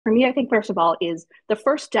For me, I think first of all is the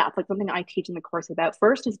first step, like something I teach in the course about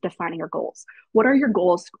first is defining your goals. What are your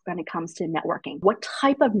goals when it comes to networking? What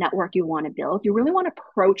type of network you want to build? You really want to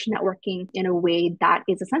approach networking in a way that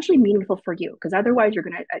is essentially meaningful for you, because otherwise you're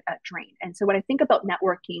going to drain. And so when I think about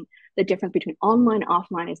networking, the difference between online and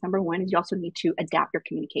offline is number one is you also need to adapt your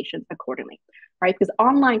communications accordingly, right? Because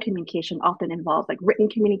online communication often involves like written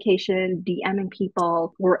communication, DMing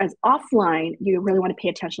people, whereas offline, you really want to pay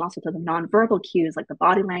attention also to the nonverbal cues like the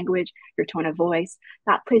body language, your tone of voice.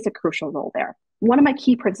 That plays a crucial role there. One of my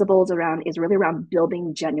key principles around is really around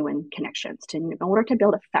building genuine connections. In order to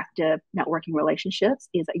build effective networking relationships,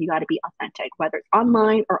 is that you got to be authentic, whether it's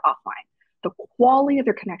online or offline. The quality of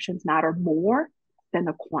your connections matter more than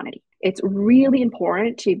the quantity. It's really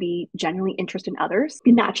important to be genuinely interested in others,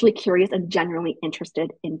 be naturally curious and genuinely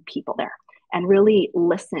interested in people there, and really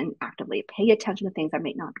listen actively. Pay attention to things that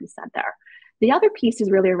may not be said there. The other piece is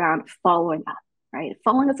really around following up, right?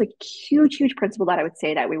 Following is a huge, huge principle that I would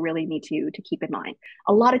say that we really need to keep in mind.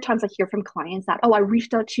 A lot of times I hear from clients that, oh, I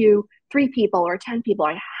reached out to 3 people or 10 people,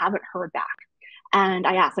 I haven't heard back. And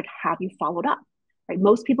I ask, like, have you followed up? Right?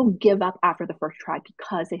 Most people give up after the first try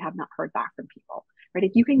because they have not heard back from people. Right?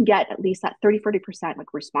 If you can get at least that 30-40%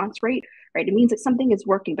 like response rate, right, it means that something is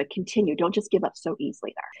working, but continue. Don't just give up so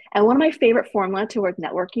easily there. And one of my favorite formula towards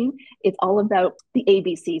networking is all about the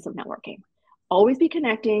ABCs of networking. Always be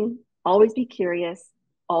connecting, always be curious,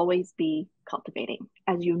 always be cultivating,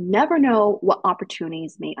 as you never know what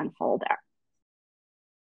opportunities may unfold there.